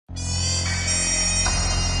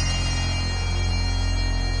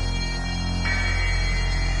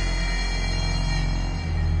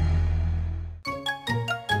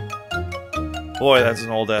Boy, that's an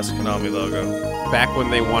old-ass Konami logo. Back when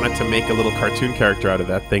they wanted to make a little cartoon character out of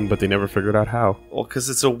that thing, but they never figured out how. Well, because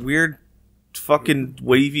it's a weird fucking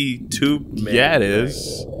wavy tube man. Yeah, it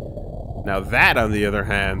is. Now that, on the other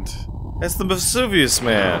hand... That's the Vesuvius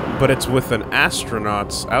Man. But it's with an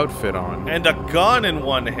astronaut's outfit on. And a gun in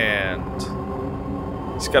one hand.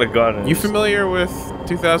 He's got a gun in You familiar with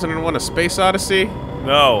 2001: A Space Odyssey?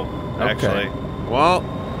 No, actually. Okay. Well...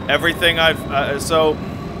 Everything so...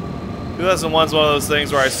 2001's one of those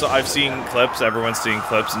things where I've seen clips, everyone's seen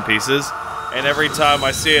clips and pieces, and every time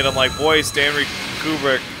I see it, I'm like, boy, Stanley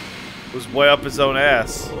Kubrick was way up his own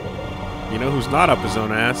ass. You know who's not up his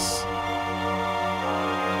own ass?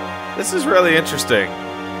 This is really interesting.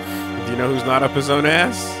 Do you know who's not up his own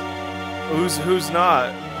ass? Who's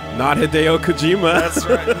not? Not Hideo Kojima. That's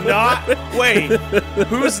right. Wait.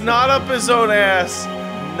 Who's not up his own ass?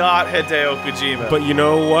 Not Hideo Kojima. But you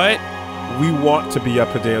know what? We want to be up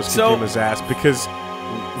Hideo Kojima's ass because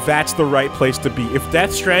that's the right place to be. If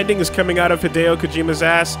Death Stranding is coming out of Hideo Kojima's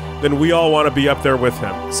ass, then we all want to be up there with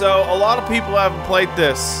him. So a lot of people haven't played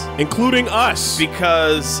this, including us,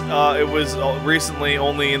 because it was recently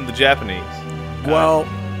only in the Japanese. Well,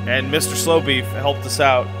 and Mr. Slowbeef helped us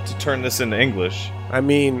out to turn this into English. I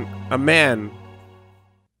mean,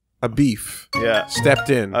 a beef, stepped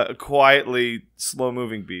in, quietly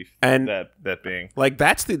slow-moving beef, and that being like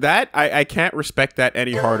I can't respect that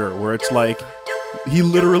any harder. Where it's like he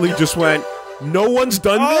literally just went, no one's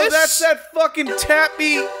done this. Oh, that's that fucking Tap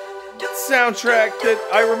Me soundtrack that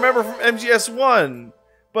I remember from MGS1.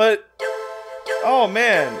 But oh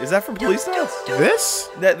man, is that from Policenauts? This?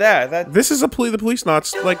 That this is the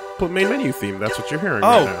Policenauts like main menu theme. That's what you're hearing.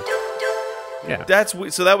 Right now. Yeah.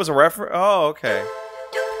 So that was a reference. Oh, okay.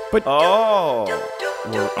 But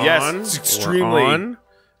we're yes, on. It's extremely. We're on.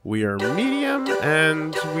 We are medium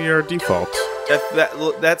and we are default.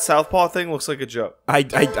 That Southpaw thing looks like a joke. You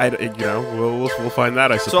know, we'll find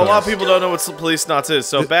that. I suppose. So a lot of people don't know what Policenauts is.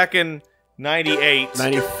 So back in 98,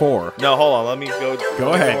 94. No, hold on. Let me go.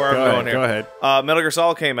 Go ahead. Where I'm going here. Go ahead. Metal Gear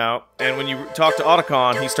Solid came out, and when you talk to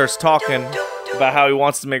Otacon, he starts talking about how he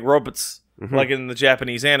wants to make robots. Like in the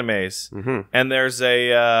Japanese animes. And there's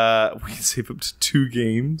a, we can save up to 2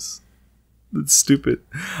 games. That's stupid.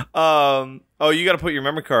 Oh, you gotta put your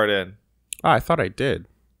memory card in. Oh, I thought I did.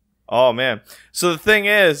 Oh, man. So the thing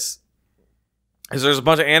is there's a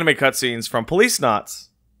bunch of anime cutscenes from Policenauts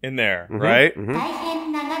in there, right? And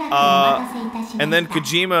then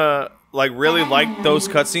Kojima, like, really liked those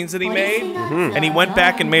cutscenes that he made. And he went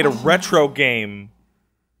back and made a retro game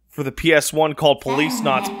for the PS1 called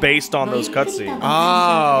Policenauts based on those cutscenes.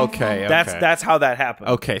 Oh, okay. That's how that happened.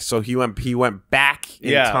 Okay, so he went back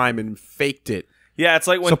in time and faked it. Yeah, it's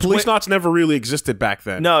like when Policenauts never really existed back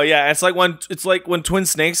then. No, yeah, it's like when Twin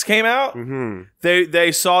Snakes came out.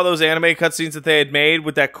 They saw those anime cutscenes that they had made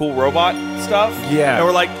with that cool robot stuff. Yeah, and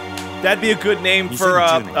were like, that'd be a good name for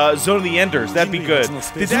Zone of the Enders. That'd be good.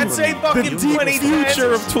 Did that say fucking 2010?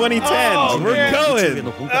 Future of 2010. Oh, we're going.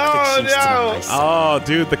 Oh no! Oh,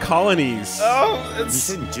 dude, the colonies. Oh,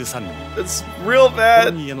 it's real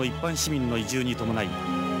bad.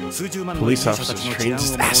 Police officers trained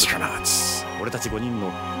as astronauts.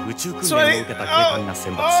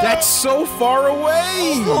 That's so far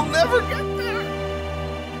away. We'll never get there.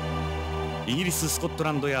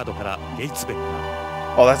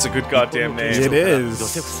 Oh, that's a good goddamn name. It is.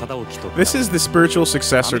 This is the spiritual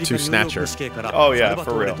successor to Snatcher. Oh yeah,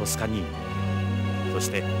 for real.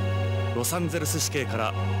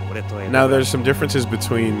 Now there's some differences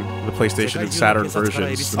between the PlayStation and Saturn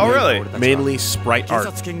versions. Oh really? Mainly sprite art,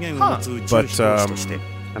 but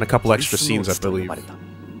and a couple extra scenes, I believe.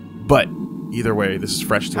 But either way, this is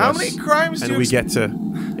fresh to us. How many crimes and we get to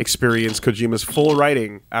experience Kojima's full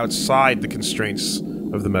writing outside the constraints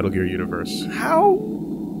of the Metal Gear universe. How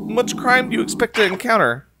much crime do you expect to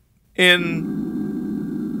encounter in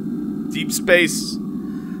deep space,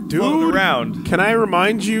 dude? Around? Can I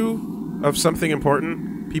remind you of something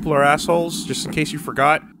important? People are assholes, just in case you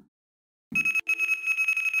forgot.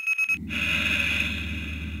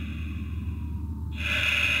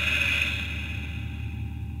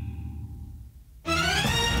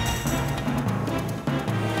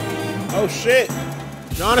 Oh shit!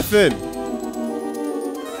 Jonathan!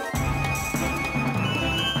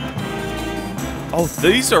 Oh,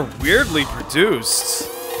 these are weirdly produced.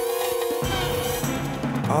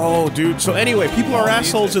 Oh, dude. So anyway, people are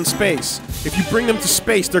assholes in space. If you bring them to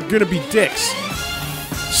space, they're gonna be dicks.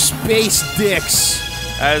 Space dicks!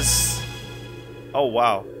 Oh,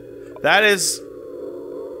 wow. That is...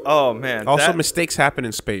 Oh, man. Also, mistakes happen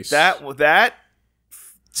in space. That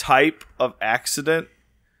type of accident,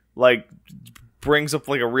 like, brings up,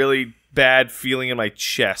 like, a really bad feeling in my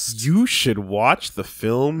chest. You should watch the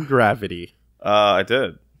film Gravity. I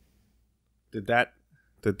did. Did that?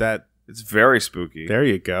 It's very spooky. There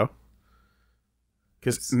you go.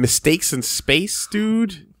 Because mistakes in space,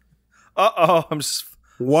 dude. I'm just...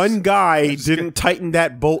 One guy didn't tighten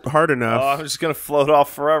that bolt hard enough. Oh, I'm just gonna float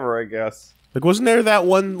off forever, I guess. Like, wasn't there that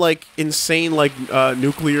one, like, insane, like,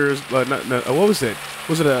 nuclear... what was it?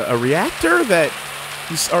 Was it a reactor that...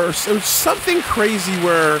 Or it was something crazy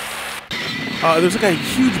where... there was, like, a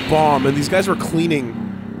huge bomb, and these guys were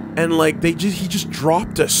cleaning, and, like, he just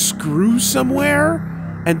dropped a screw somewhere,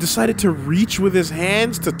 and decided to reach with his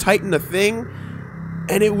hands to tighten a thing,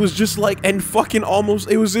 and it was just like, and fucking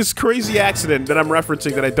almost, it was this crazy accident that I'm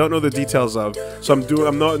referencing that I don't know the details of, so I'm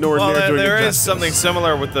nowhere near doing it. There is something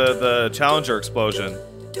similar with the Challenger explosion,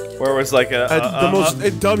 where it was like the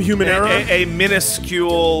most dumb human error? A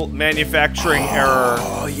minuscule manufacturing error.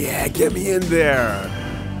 Oh yeah, get me in there.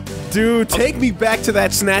 Dude, take me back to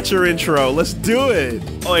that Snatcher intro, let's do it!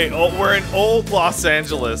 Oh wait, we're in old Los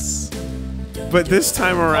Angeles. But this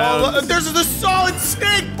time around... Oh, there's the solid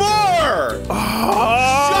snake bar!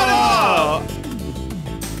 Oh, shut up!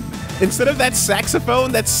 Instead of that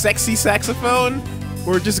saxophone, that sexy saxophone,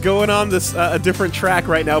 we're just going on this a different track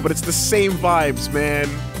right now, but it's the same vibes, man.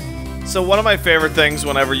 So one of my favorite things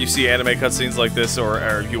whenever you see anime cutscenes like this,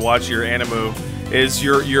 or you watch your animu, is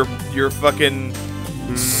your fucking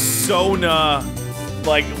Sona,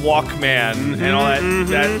 like, Walkman and all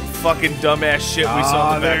that fucking dumbass shit we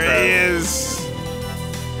saw in the background. There it is.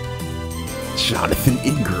 Jonathan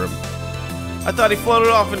Ingram. I thought he floated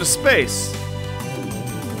off into space.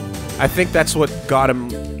 I think that's what got him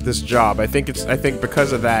this job. I think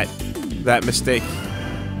because of that mistake,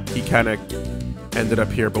 he kind of ended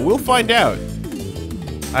up here. But we'll find out.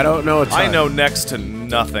 I don't know. I know next to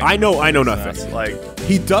nothing. I know nothing. Like,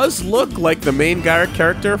 he does look like the main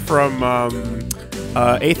character from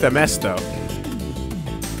 8th MS, though.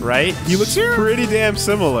 Right? He looks pretty damn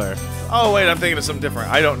similar. Oh wait, I'm thinking of something different.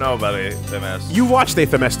 I don't know about 8th MS. You watched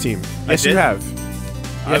 8th MS Team. Yes, you have.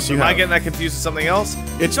 Yes, you have. Am I getting that confused with something else?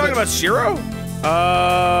 It's talking about Shiro?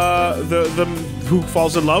 The who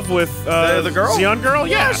falls in love with the girl? Zeon girl?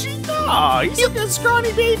 Yeah. He's like a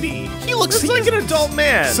scrawny baby. He looks like an adult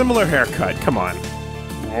man. Similar haircut. Come on.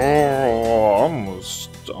 Oh,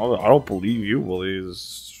 I don't believe you, Woolie.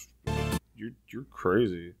 You're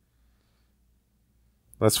crazy.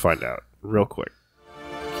 Let's find out real quick.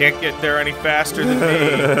 Can't get there any faster than me.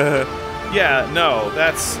 Yeah, no,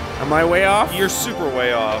 that's... Am I way off? You're super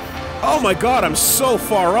way off. Oh my god, I'm so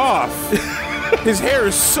far off. His hair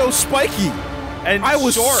is so spiky. And I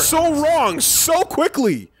was short. so wrong so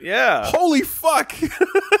quickly. Yeah. Holy fuck.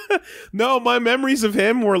 No, my memories of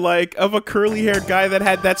him were like of a curly-haired guy that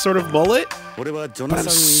had that sort of mullet. But I'm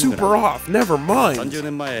super off. Never mind. You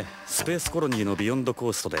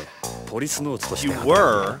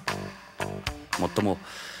were. もっとも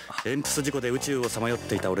鉛筆事故で宇宙をさまよっ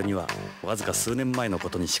ていた俺にはわずか数年前のこ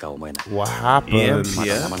とにしか思えない。 What happened? ま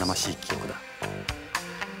だ生々しい記憶だ。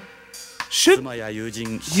 Should 妻や友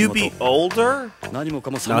人、 you be older? 何もか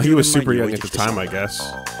も No, he was super young at the time, I guess.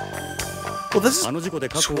 Well, this is あの事故で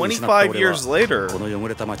過去を失った25俺は years later. この汚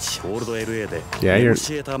れた街オールド LA で Yeah, you're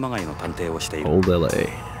シエターまがいの探偵をしている。 Old LA.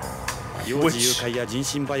 幼児誘拐や人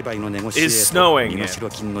身売買のネゴシエ is ート、 snowing. 身代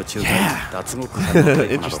金の仲介、脱獄犯の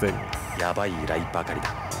逮捕など Interesting. やばい依頼ばかりだ。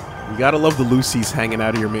 You gotta love the Lucy's hanging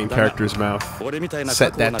out of your main character's mouth. 俺みたいな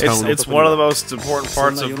Set 過去を that な tone. It's one of the most important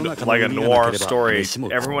parts of like a noir story.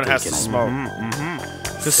 Everyone has to smoke.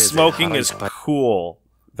 Because smoking is cool.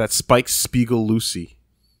 That Spike Spiegel Lucy.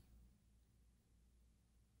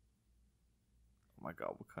 Oh my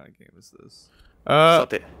god, what kind of game is this? さ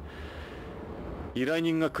て、依頼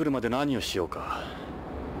人が来るまで何をしようか。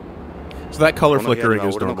 So that color この部屋に flickering は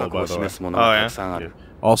is 俺の normal, 過去 by を the way. 示すものがたくさんあ Oh, る。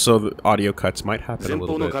 Also, the audio cuts might happen a 前 little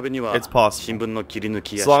方の bit. 壁には It's possible. 新聞の切り抜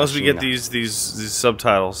きや As long 写 as we 真 get が。 these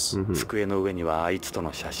subtitles. 机の上にはあいつと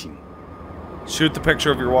の写真。 Shoot the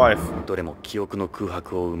picture of your wife. どれも記憶の空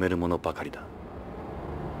白を埋めるものばかりだ。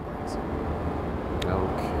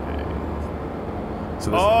 Okay.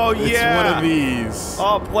 So Oh, it's yeah. one of these.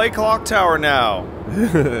 Oh, play Clock Tower now.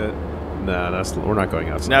 Nah, we're not going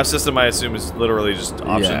outside. Now system, I assume, is literally just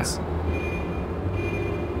options.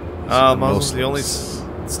 Muzzles the only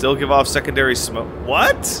still give off secondary smoke.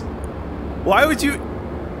 What? Why would you?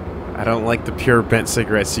 I don't like the pure bent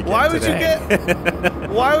cigarettes you get Why would today. you get?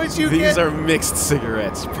 Why would you These get? are mixed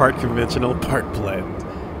cigarettes, part conventional, part blend.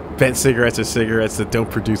 Bent cigarettes are cigarettes that don't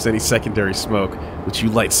produce any secondary smoke, which you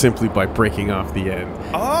light simply by breaking off the end.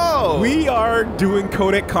 Oh, We are doing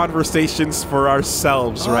codec conversations for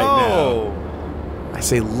ourselves right now. I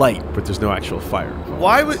say light, but there's no actual fire.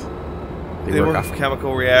 Why would? They They work work off off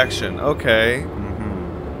chemical reaction. Okay.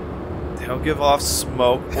 They don't give off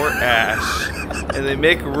smoke or ash, and they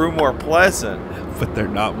make a room more pleasant. but they're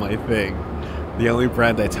not my thing. The only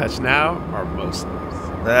brand I touch now are Muslims.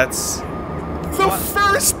 That's The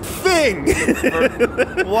first thing!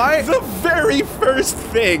 why. The very first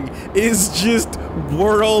thing is just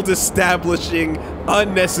world-establishing,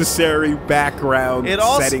 unnecessary background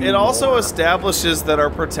setting. It also lore. establishes that our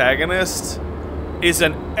protagonist is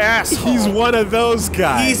an asshole. He's one of those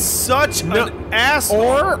guys. He's such an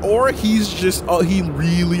asshole. Or he's just he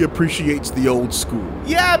really appreciates the old school.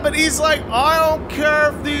 Yeah, but he's like, I don't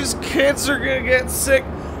care if these kids are gonna get sick.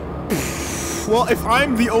 Well, if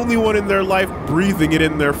I'm the only one in their life breathing it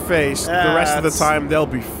in their face, the rest of the time they'll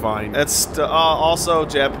be fine. That's also a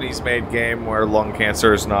Japanese-made game where lung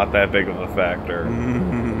cancer is not that big of a factor.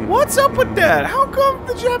 What's up with that? How come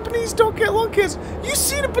the Japanese don't get lung cancer? You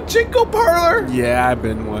seen a pachinko parlor? Yeah, I've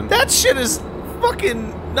been one. That shit is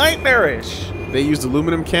fucking nightmarish. They used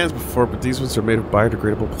aluminum cans before, but these ones are made of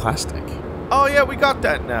biodegradable plastic. Oh yeah, we got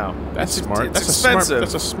that now. That's smart. It's That's expensive.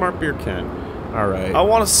 That's a smart beer can. All right. I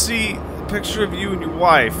want to see a picture of you and your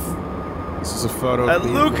wife This is a photo at of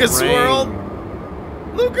me Lucas and Lorraine.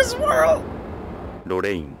 World. Lucas World. ロ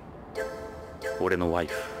レイン俺のワイ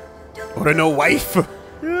フ Ore no waifu.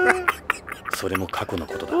 それも過去の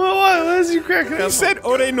ことだ What is you cracking He up? said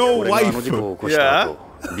ore no 俺があの事故 waifu. を起こした後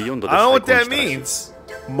ビヨンドで I don't know 再 what 婚 that したらしい means.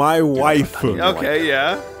 My waifu. Okay,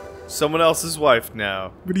 yeah. Someone else's wife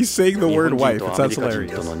now. But he's saying the 日 word 本 wife. 人 It とア sounds メリ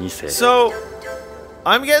カ人と hilarious. の2世 So,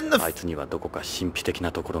 I'm getting the. あいつにはどこか神秘的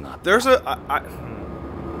なところがあった There's a.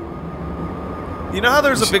 You know how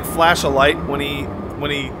there's a big flash of light when he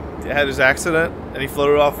had his accident and he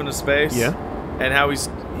floated off into space? Yeah. And how he's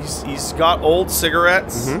got old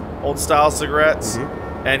cigarettes, old style cigarettes,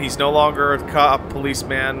 and he's no longer a cop,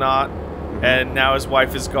 policeman, not, and now his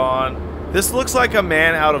wife is gone. This looks like a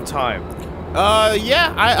man out of time.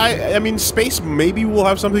 Yeah. I mean, space maybe will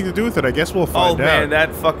have something to do with it. I guess we'll Oh find out. man,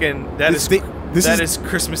 that fucking that This is thing- this that is- is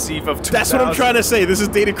Christmas Eve of 2000. That's what I'm trying to say. This is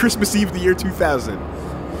dated Christmas Eve, the year 2000.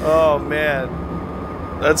 Oh man,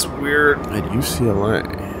 that's weird. At UCLA.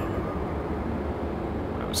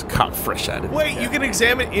 I was a cop fresh out of Wait, you can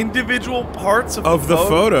examine individual parts of the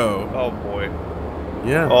photo. Oh boy.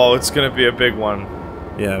 Yeah. Oh, it's gonna be a big one.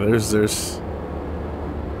 Yeah. There's.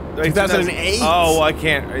 Wait, 2008? Oh, I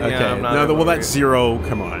can't. Okay. Yeah, I'm not No. able Well, to that's read. 0.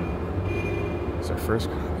 Come on. It's our first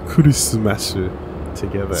Christmas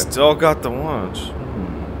together. Still got the watch.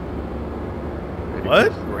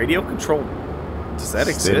 What? Radio control? Does that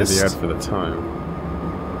State of the art exist? for the time.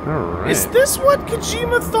 All right. Is this what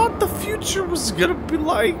Kojima thought the future was gonna be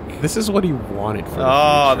like? This is what he wanted for the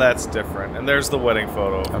Oh, future. that's different. And there's the wedding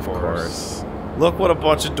photo, Of course. Look what a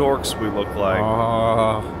bunch of dorks we look like.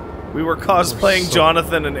 Oh. We were cosplaying so-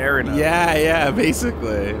 Jonathan and Aaron. Yeah,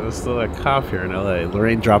 basically. It was still a cop here in LA.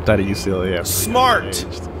 Lorraine dropped out of UCLA after Smart. getting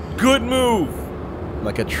engaged. Good move.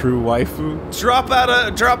 Like a true waifu. Drop out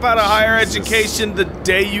of higher Jesus. education the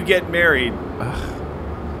day you get married.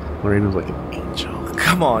 Lorraine was like an angel.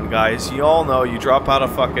 Come on, guys. You all know you drop out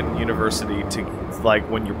of fucking university to like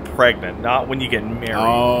when you're pregnant, not when you get married.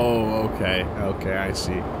 Oh, okay. Okay, I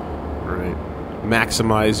see. Right.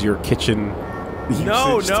 Maximize your kitchen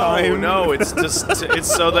usage time. No. It's just it's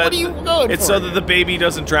so that What are you going it's for so that the baby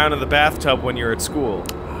doesn't drown in the bathtub when you're at school.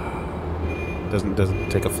 Doesn't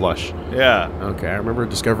take a flush. Yeah. Okay, I remember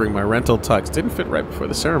discovering my rental tux didn't fit right before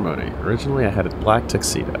the ceremony. Originally, I had a black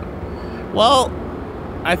tuxedo. Well,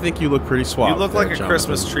 I think you look pretty suave. You look there, like a Jonathan.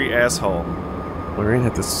 Christmas tree asshole. Lorraine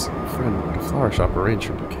had this friend at a flower shop arrange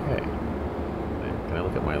her bouquet. Can I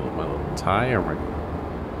look at my little tie or my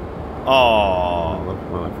Oh,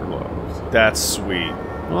 love for love? that's sweet.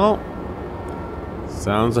 Well,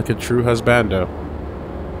 sounds like a true husbando.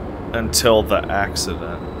 Until the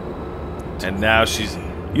accident. And now she's...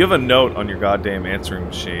 You have a note on your goddamn answering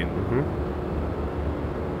machine.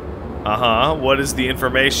 Uh-huh. What is the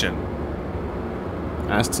information?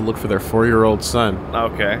 Asked to look for their 4-year-old son.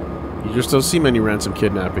 Okay. You just don't see many ransom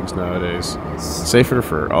kidnappings nowadays. Safer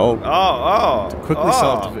for quickly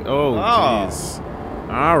solve. Oh,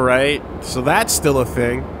 jeez. All right. So that's still a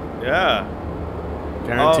thing. Yeah.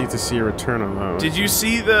 Guaranteed to see a return on those. Did you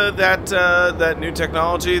see that new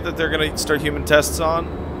technology that they're gonna start human tests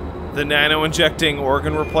on? The nano-injecting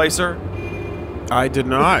organ replacer? I did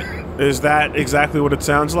not. Is that exactly what it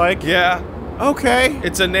sounds like? Yeah. Okay.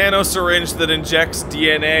 It's a nano syringe that injects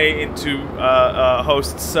DNA into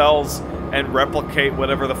host cells and replicate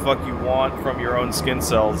whatever the fuck you want from your own skin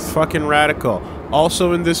cells. Fucking radical.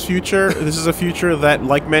 Also in this future, this is a future that,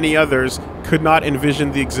 like many others, could not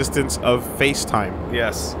envision the existence of FaceTime.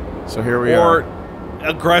 Yes. So here we are.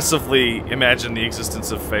 aggressively imagine the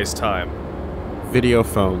existence of FaceTime. Video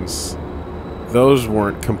phones. Those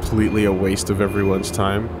weren't completely a waste of everyone's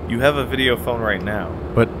time. You have a video phone right now.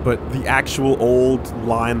 But the actual old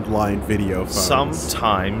landline video phones.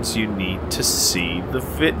 Sometimes you need to see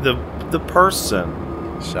the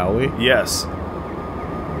person. Shall we? Yes.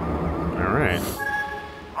 Alright.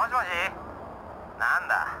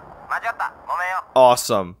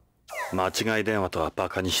 Awesome. 間違い電話とはバ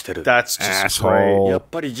カにしてる。 That's just Asshole. great. やっ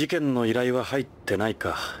ぱり事件の依頼は入ってない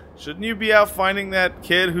か。 Shouldn't you be out finding that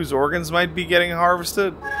kid whose organs might be getting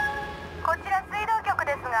harvested?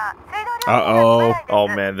 Uh-oh. Oh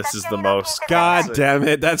man, this is the most. God damn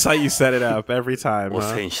it, that's how you set it up every time, 汚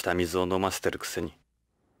huh? 染した水を飲ませてるくせに。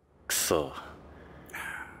くそ。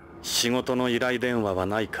仕事の依頼電話は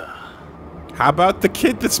ないか。 How about the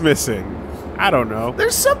kid that's missing? I don't know.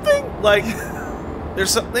 There's something like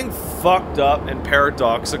there's something fucked up and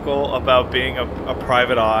paradoxical about being a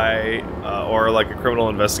private eye or like a criminal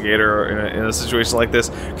investigator in a situation like this,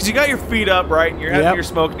 because you got your feet up, right? And you're having your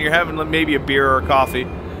smoke, and you're having maybe a beer or a coffee,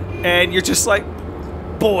 and you're just like,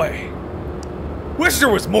 boy, wish there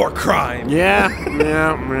was more crime. Yeah,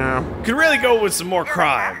 yeah. Could really go with some more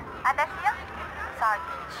crime.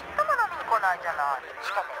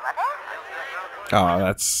 Oh,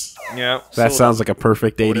 that's... Yeah. That sounds like a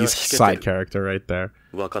perfect 80s side character right there.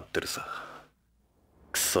 わかってるさ。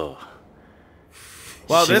くそ。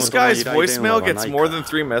 Wow, this guy's voicemail gets more than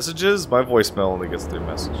 3 messages? My voicemail only gets 3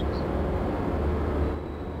 messages.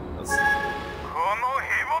 That's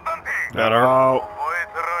better. Oh.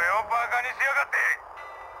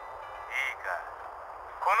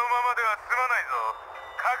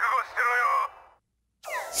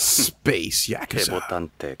 Space ヘ Yakuza. ボ探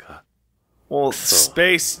偵か。 Well,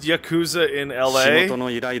 space Yakuza in 仕 LA? 事の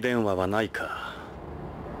依頼電話はないか。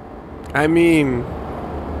 I mean...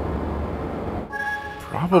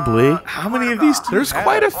 Probably. How many of these do you There's have?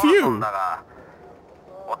 quite a few.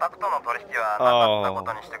 Oh.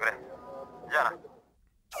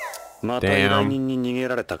 また依頼人に逃げ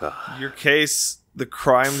られたか。 Your case, the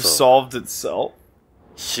crime solved itself?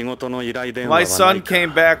 仕事の依頼電話 My はな son いか。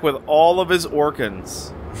 came back with all of his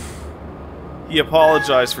organs. He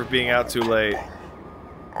apologized for being out too late.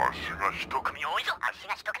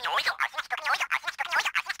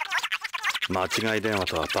 間違い電話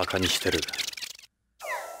とはバカにしてる。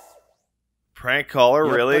 Prank caller,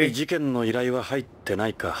 やっぱり really? 事件の依頼は入ってな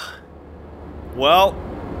いか。 Well,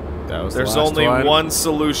 That was the there's last only one. one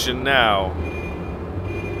solution now.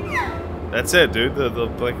 That's it, dude. The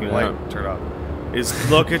blinking light turned off. Is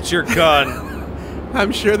look at your gun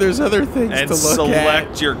I'm sure there's other things and to look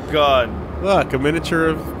select at. your gun. Look, a miniature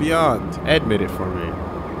of Beyond. Ed made it for me.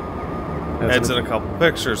 Ed's in a couple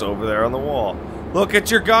pictures over there on the wall. Look at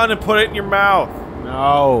your gun and put it in your mouth.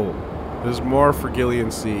 No. There's more for Gillian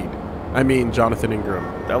Seed. I mean, Jonathan Ingram.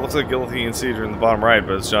 That looks like Gillian Cedar in the bottom right,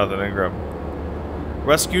 but it's Jonathan Ingram.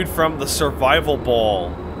 Rescued from the survival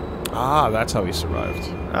ball. Ah, that's how he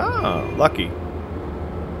survived. Ah, lucky.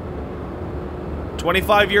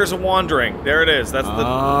 25 years of wandering. There it is. That's the...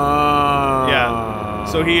 Yeah.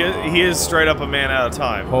 So he is straight up a man out of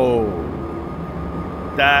time. Oh.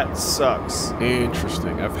 That sucks.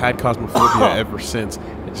 Interesting. I've had Cosmophobia ever since.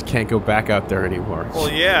 I just can't go back out there anymore.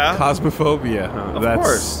 Well, yeah. Cosmophobia. Huh? Of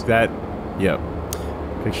course. Yep.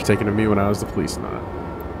 Picture taken of me when I was the police knot.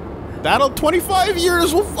 That'll 25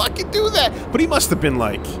 years will fucking do that. But he must have been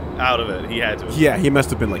like... Out of it. He had to. Yeah, he must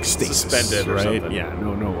have been like stasis. Suspended or right? something. Yeah,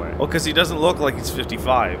 no way. Well, because he doesn't look like he's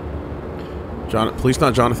 55. Police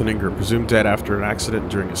knot Jonathan Ingram, presumed dead after an accident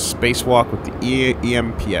during a spacewalk with the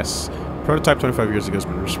EMPS. Prototype 25 years ago has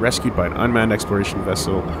been rescued by an unmanned exploration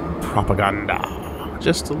vessel. Propaganda.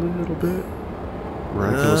 Just a little bit.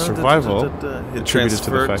 Miraculous survival. Attributed to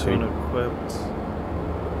the fact that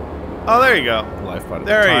Oh, there you go. life body.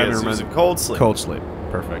 There he is. He was in cold sleep. Cold sleep.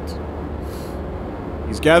 Perfect.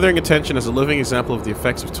 He's gathering attention as a living example of the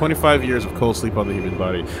effects of 25 years of cold sleep on the human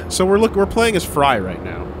body. So we're playing as Fry right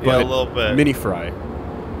now. Yeah, a little bit. Mini Fry.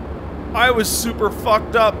 I was super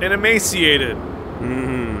fucked up and emaciated.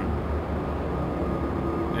 Mm-hmm.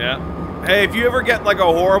 Yeah. Hey, if you ever get like a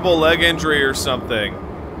horrible leg injury or something,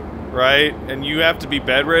 right, and you have to be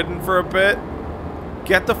bedridden for a bit,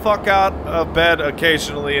 get the fuck out of bed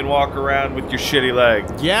occasionally and walk around with your shitty leg.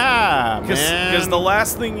 Yeah, man. Because the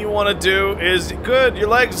last thing you want to do is, good, your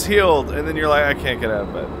leg's healed, and then you're like, I can't get out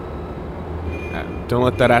of bed. Don't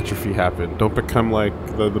let that atrophy happen. Don't become like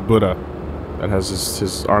the Buddha that has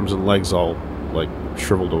his arms and legs all, like,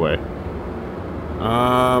 shriveled away.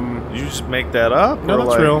 You just make that up? No, or that's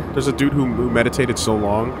like... real. There's a dude who meditated so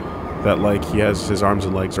long that, like, he has his arms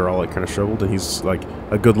and legs are all, like, kind of shriveled, and he's, like,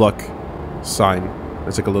 a good luck sign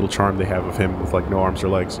It's like a little charm they have of him with like no arms or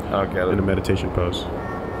legs. I'll get it. In a meditation pose.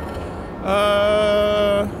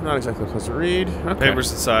 Not exactly supposed to read. Okay.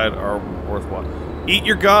 Papers inside are worth what? Eat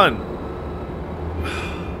your gun!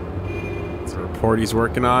 It's a report he's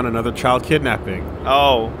working on another child kidnapping.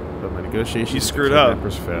 Oh. But my negotiations You screwed up.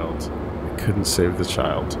 Kidnappers failed. I couldn't save the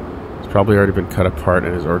child. He's probably already been cut apart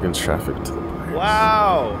and his organs trafficked to the players.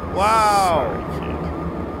 Wow! Wow!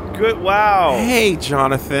 Sorry, kid. Good, wow! Hey,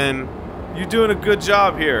 Jonathan. You're doing a good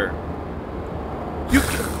job here. You...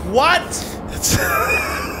 What?!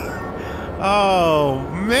 Oh,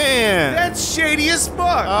 man. That's shady as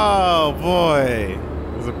fuck! Oh, boy.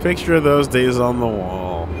 There's a picture of those days on the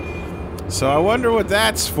wall. So I wonder what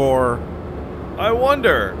that's for. I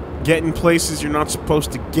wonder. Getting places you're not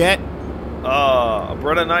supposed to get. A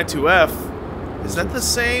Beretta 92F. Is that the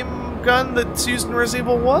same gun that's used in Resident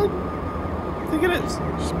Evil 1? I think it is.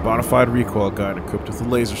 Just a modified recoil gun equipped with a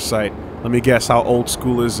laser sight. Let me guess, how old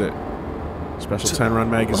school is it? Special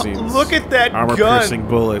 10-round magazines. Look at that gun! Armor-piercing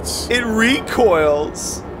bullets. It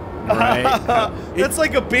recoils! Right? That's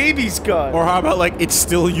like a baby's gun. Or how about, like, it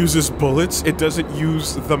still uses bullets? It doesn't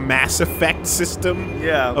use the Mass Effect system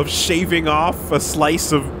of shaving off a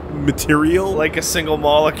slice of material? Like a single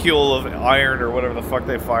molecule of iron or whatever the fuck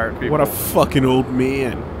they fired people. What a fucking old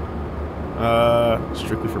man.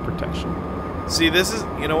 Strictly for protection. See, this is...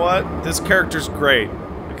 You know what? This character's great.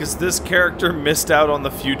 Because this character missed out on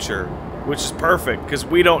the future. Which is perfect, because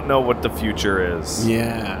we don't know what the future is.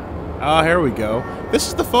 Yeah. Oh, here we go. This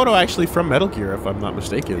is the photo actually from Metal Gear, if I'm not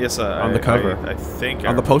mistaken. Yes, on the cover. I think.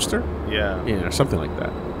 On the poster? Yeah. Yeah, something like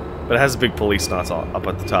that. But it has a big Policenauts up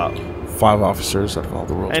at the top. 5 officers out of all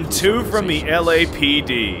the world's and 2 from the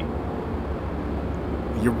LAPD.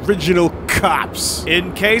 The original cops.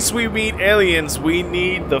 In case we meet aliens, we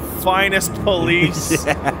need the finest police.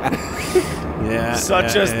 Yeah.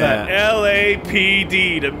 Such as the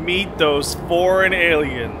LAPD to meet those foreign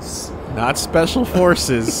aliens. Not special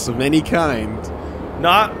forces of any kind.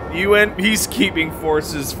 Not UN peacekeeping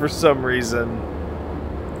forces for some reason.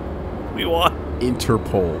 We want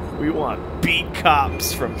Interpol. We want beat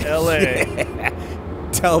cops from LA.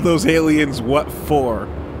 Tell those aliens what for.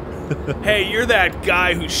 Hey, you're that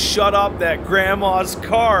guy who shut up that grandma's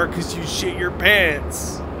car because you shit your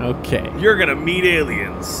pants. Okay. You're gonna meet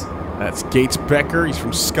aliens. That's Gates Becker. He's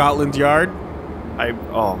from Scotland Yard.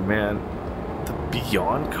 Oh man, the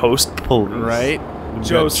Beyond Coast Police. Right.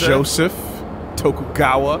 Joseph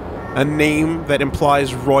Tokugawa, a name that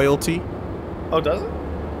implies royalty. Oh, does it?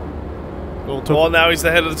 Well, now he's the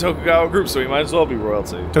head of the Tokugawa group, so he might as well be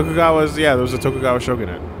royalty. Tokugawa's, yeah, there was a Tokugawa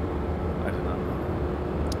shogunate. I did not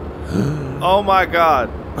know. Oh my god.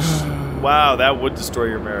 Wow, that would destroy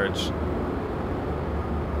your marriage.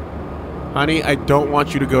 Honey, I don't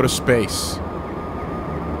want you to go to space.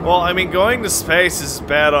 Well, I mean, going to space is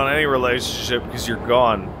bad on any relationship because you're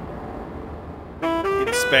gone.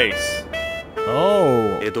 In space.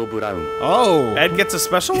 Oh. Edo Brown. Oh. Ed gets a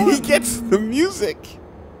special one? He gets the music.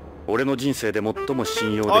 俺の人生で最も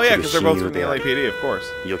信用 Oh で yeah, きる because they're 親 both 友 from the であり LAPD, of course.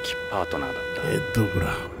 良きパートナーだった。 Edo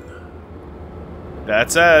Brown.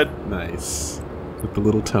 That's Ed. Nice. With the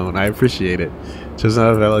little tone. I appreciate it. Just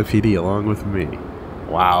out of LAPD along with me.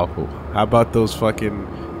 Wow. How about those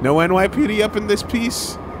fucking... No NYPD up in this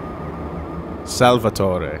piece?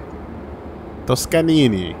 Salvatore.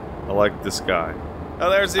 Toscanini. I like this guy. Oh,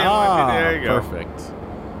 there's the NYPD. There you go. Perfect.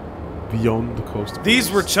 Beyond the coast.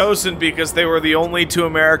 These were chosen because they were the only 2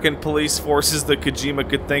 American police forces that Kojima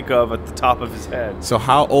could think of at the top of his head. So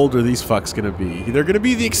how old are these fucks gonna be? They're gonna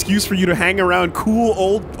be the excuse for you to hang around cool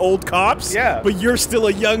old cops? Yeah. But you're still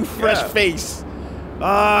a young, fresh face.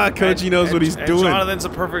 Ah, Koji knows what he's doing. Jonathan's a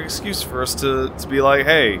perfect excuse for us to be like,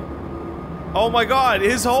 hey, oh my god,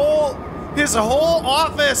 his whole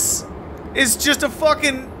office is just a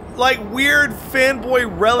fucking like weird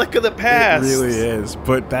fanboy relic of the past. It really is,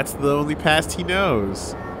 but that's the only past he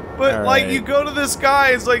knows. But All like right. you go to this guy,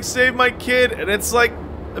 it's like save my kid, and it's like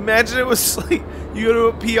imagine it was like you go to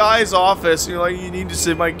a PI's office and you're like you need to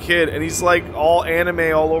save my kid, and he's like all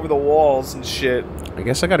anime all over the walls and shit. I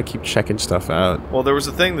guess I gotta keep checking stuff out. Well, there was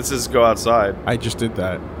a thing that says go outside. I just did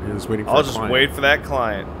that. I was waiting for I'll a just client. wait for that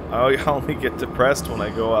client. I only get depressed when I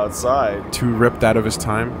go outside. Too ripped out of his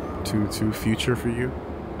time? Too future for you?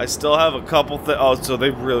 I still have a couple things. Oh, so they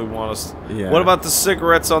really want us. Yeah. What about the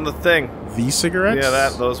cigarettes on the thing? These cigarettes? Yeah,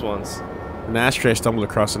 those ones. An ashtray I stumbled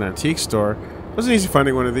across an antique store. It wasn't easy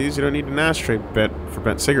finding one of these. You don't need an ashtray for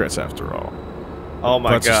bent cigarettes after all. Oh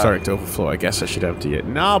my Butts are god. starting to overflow. I guess I should empty it.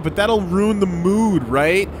 No, but that'll ruin the mood,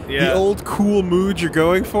 right? Yeah. The old cool mood you're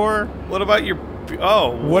going for? What about your Oh.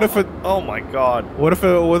 What if a Oh my God. What if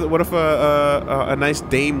a nice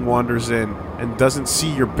dame wanders in and doesn't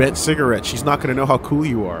see your bent cigarette? She's not gonna know how cool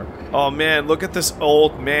you are. Oh man, look at this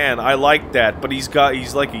old man. I like that, but he's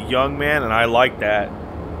like a young man, and I like that.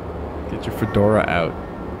 Get your fedora out.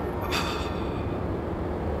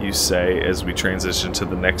 You say as we transition to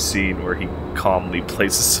the next scene where he calmly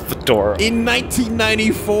places a fedora. In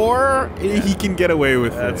 1994, he can get away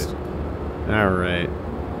with That's- it. All right.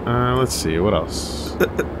 Let's see. What else?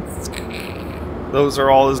 Those are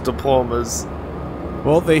all his diplomas.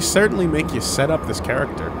 Well, they certainly make you set up this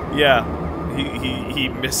character. Yeah. He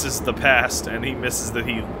misses the past, and he misses that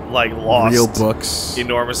he, like, lost Real books.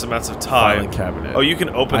 enormous amounts of time. Filing cabinet. Oh, you can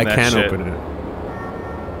open that shit. I can open it.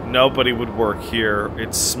 Nobody would work here.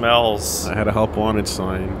 It smells. I had a help wanted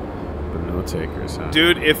sign, but no takers. Huh?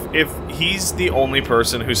 Dude, if he's the only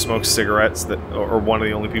person who smokes cigarettes that, or one of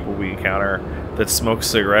the only people we encounter that smokes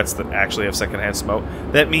cigarettes that actually have secondhand smoke,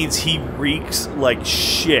 that means he reeks like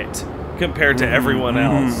shit compared to everyone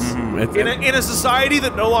else. In a society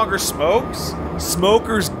that no longer smokes,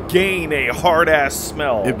 smokers gain a hard-ass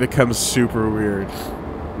smell. It becomes super weird.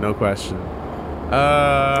 No question.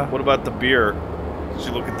 What about the beer? Did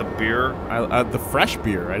you look at the beer? The fresh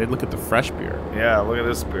beer. I didn't look at the fresh beer. Yeah, look at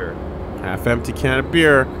this beer. Half-empty can of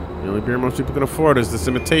beer. The only beer most people can afford is this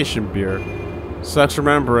imitation beer. Sucks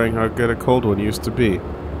remembering how good a cold one used to be.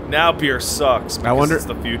 Now beer sucks because I wonder, it's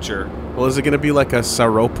the future. Well, is it going to be like a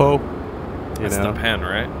Saropo? That's the pen,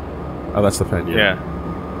 right? Oh, that's the pen, yeah.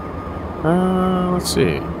 Let's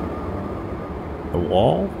see. The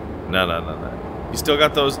wall? No. You still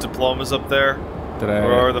got those diplomas up there? Did I?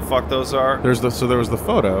 Whatever the fuck those are? So there was the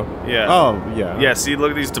photo. Yeah. Oh, yeah. Yeah, see,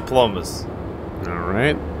 look at these diplomas. All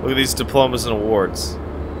right. Look at these diplomas and awards.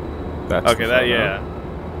 That's okay, that, yeah.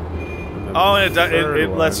 Oh, and it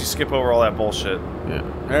lets you skip over all that bullshit. Yeah.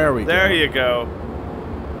 There we go. There you go.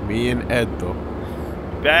 Me and Edo.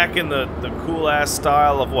 Back in the cool-ass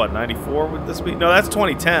style of what, 94 would this be? No, that's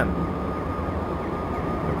 2010.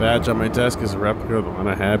 The badge on my desk is a replica of the one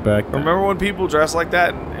I had back then. Remember when people dressed like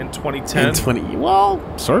that in 2010? Well,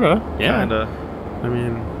 sorta. Yeah. Kinda. I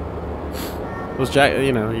mean, those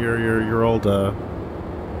your old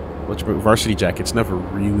varsity jackets never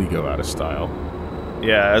really go out of style.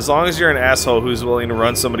 Yeah, as long as you're an asshole who's willing to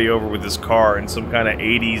run somebody over with his car in some kind of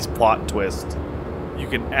 80s plot twist, you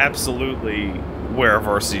can absolutely wear a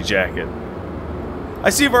varsity jacket. I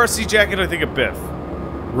see a varsity jacket, I think of Biff.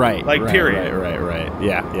 Right. Like, period. Right.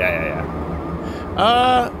 Yeah.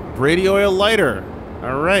 Brady oil lighter.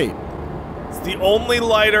 All right. It's the only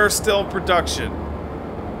lighter still in production.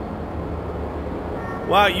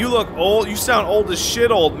 Wow, you look old. You sound old as shit,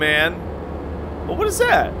 old man. Well, what is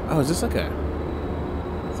that? Oh, is this like a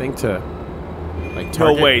thing to, like, No,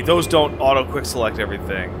 target? wait. Those don't auto-quick select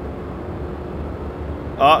everything.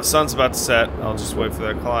 Oh, sun's about to set. I'll just wait for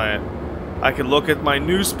that client. I can look at my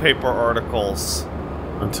newspaper articles.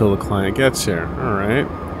 Until the client gets here. All right.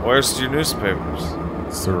 Where's your newspapers?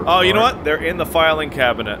 Oh, you know what? They're in the filing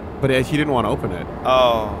cabinet. But he didn't want to open it.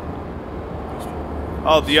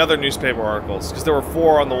 Oh, the other newspaper articles. Because there were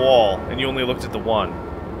 4 on the wall, and you only looked at the one.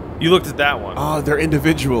 You looked at that one. Oh, they're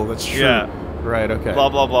individual. That's true. Yeah. Right, okay. Blah,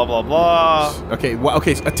 blah, blah, blah, blah. Okay,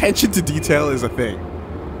 okay, so attention to detail is a thing.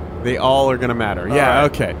 They all are going to matter. Yeah,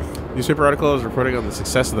 right. Okay. Newspaper article is reporting on the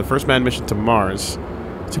success of the first manned mission to Mars.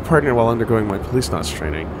 To partner while undergoing my Policenauts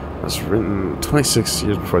training. It was written 26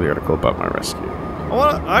 years before the article about my rescue.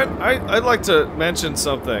 I'd like to mention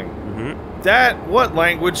something. What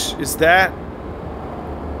language is that?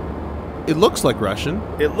 It looks like Russian.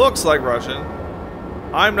 It looks like Russian.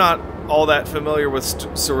 I'm not all that familiar with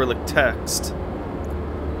Cyrillic text.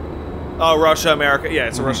 Oh, Russia, America. Yeah,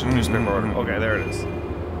 it's a Russian newspaper article. Okay, there it is.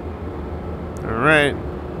 Alright.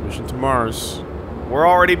 Mission to Mars. We're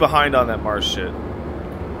already behind on that Mars shit.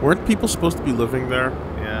 Weren't people supposed to be living there?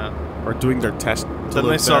 Yeah. Or doing their test to Then they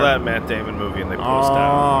live saw there? that Matt Damon movie and they closed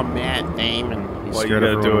down. Oh, Matt Damon. He's Well, you scared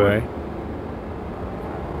gotta of do her it.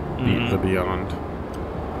 away. Beat the Beyond.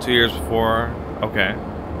 2 years before. Okay.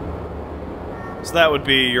 So that would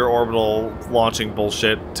be your orbital launching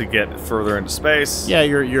bullshit to get further into space. Yeah,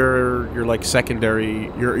 you're like secondary.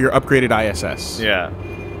 Your upgraded ISS. Yeah.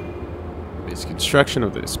 Basic construction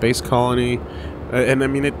of the space colony, and I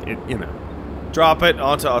mean it. You know. Drop it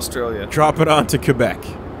onto Australia. Drop it onto Quebec.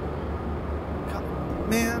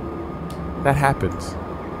 Man. That happens.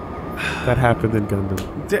 That happened in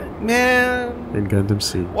Gundam. Man. In Gundam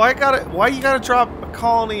Seed. Why you gotta drop a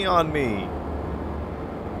colony on me?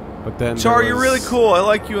 But then Char, you're really cool. I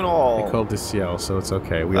like you and all. They called this Ciel, so it's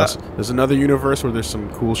okay. There's another universe where there's some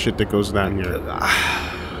cool shit that goes down here.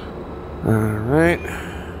 Alright.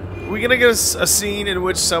 we gonna get a scene in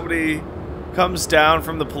which somebody comes down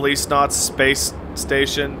from the Policenauts space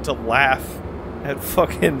station to laugh at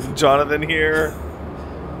fucking Jonathan here?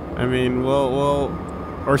 I mean, well,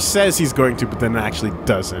 or says he's going to, but then actually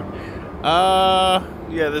doesn't.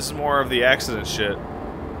 Yeah, this is more of the accident shit.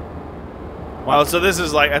 Oh, so this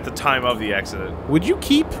is like at the time of the accident. Would you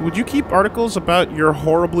keep articles about your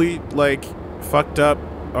horribly like fucked up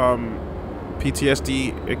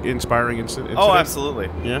PTSD inspiring incident? Oh, absolutely.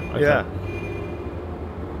 Yeah. Okay. Yeah.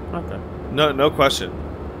 Okay. No question.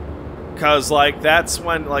 Cause like that's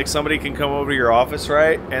when like somebody can come over to your office,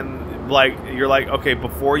 right? And like you're like, okay,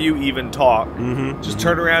 before you even talk, just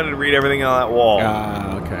turn around and read everything on that wall.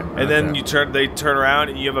 Okay. And then they turn around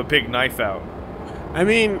and you have a big knife out. I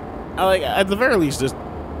mean, like at the very least, just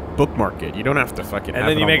bookmark it. You don't have to fucking. And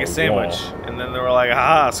then you make a sandwich, and then they were like,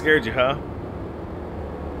 "Ah, scared you, huh?"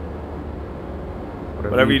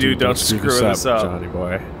 Whatever you do, don't screw this up, Johnny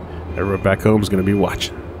boy. Everyone back home's gonna be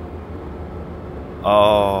watching.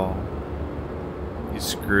 Oh, you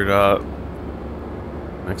screwed up.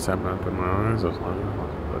 Next time I open my eyes, I was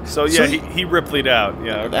like, so yeah, he Ripley'd out.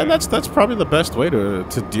 Yeah, okay. And that's probably the best way to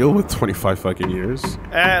deal with 25 fucking years.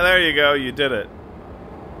 There you go, you did it.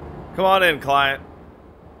 Come on in, client.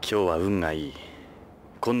 今日は運がいい。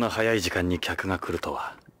こんな早い時間に客が来ると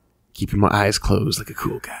は。 Keeping my eyes closed like a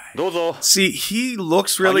cool guy. どうぞ。 See, he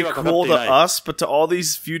looks really cool to us, but to all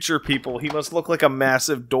these future people, he must look like a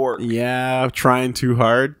massive dork. Yeah, trying too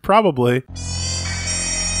hard. Probably.